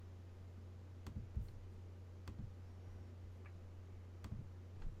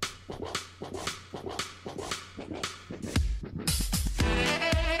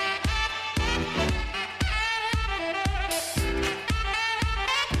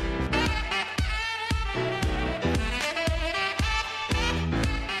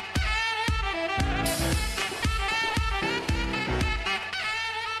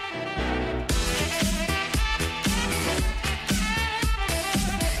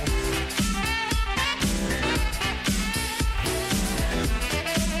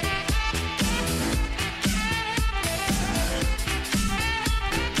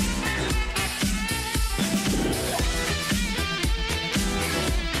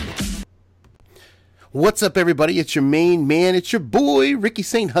What's up, everybody? It's your main man. It's your boy, Ricky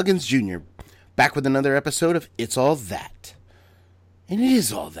St. Huggins Jr., back with another episode of It's All That. And it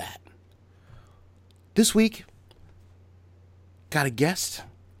is all that. This week, got a guest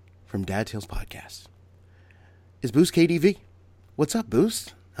from Dad Tales Podcast. It's Boost KDV. What's up,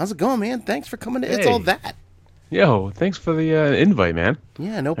 Boost? How's it going, man? Thanks for coming to It's All That. Yo, thanks for the invite, man.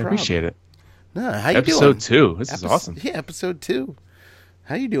 Yeah, no problem. I appreciate it. Nah, how you Episode doing? 2. This is awesome. Yeah, episode 2.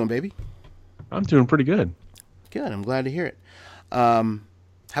 How you doing, baby? I'm doing pretty good. Good. I'm glad to hear it. How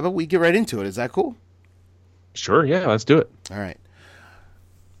about we get right into it? Is that cool? Sure, yeah, let's do it. All right.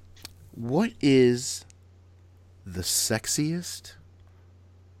 What is the sexiest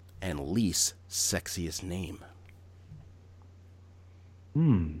and least sexiest name? Or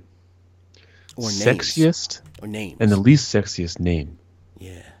names. Sexiest or names. and the least sexiest name.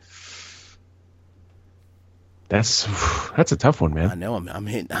 Yeah. That's a tough one, man. I know. I'm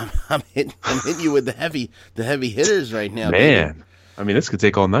hitting you with the heavy hitters right now, Man, baby. I mean, this could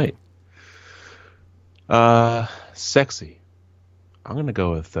take all night. Sexy. I'm gonna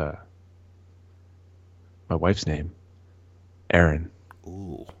go with my wife's name, Erin.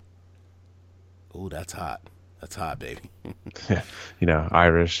 Ooh, that's hot. That's hot, baby. You know,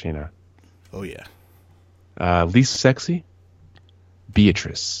 Irish. You know. Oh yeah. Least sexy,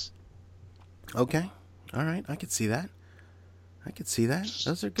 Beatrice. Okay. All right. I could see that.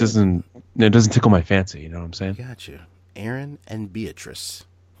 Those are good. It doesn't tickle my fancy. You know what I'm saying? Got you. Erin and Beatrice.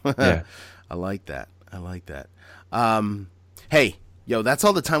 Yeah. I like that. Hey, yo, that's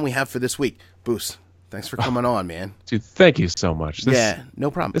all the time we have for this week. Boost, thanks for coming on, man. Dude, thank you so much. Yeah, no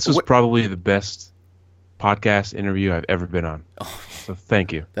problem. This was probably the best podcast interview I've ever been on. So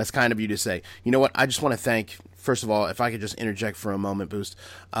thank you. That's kind of you to say. You know what? I just want to thank, first of all, if I could just interject for a moment, Boost.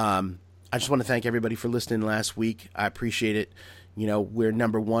 I just want to thank everybody for listening last week. I appreciate it. You know, we're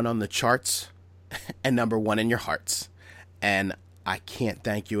number 1 on the charts and number 1 in your hearts. And I can't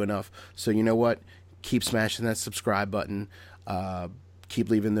thank you enough. So you know what? Keep smashing that subscribe button. Keep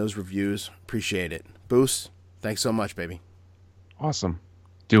leaving those reviews. Appreciate it. Boost, thanks so much, baby. Awesome.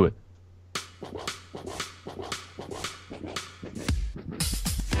 Do it.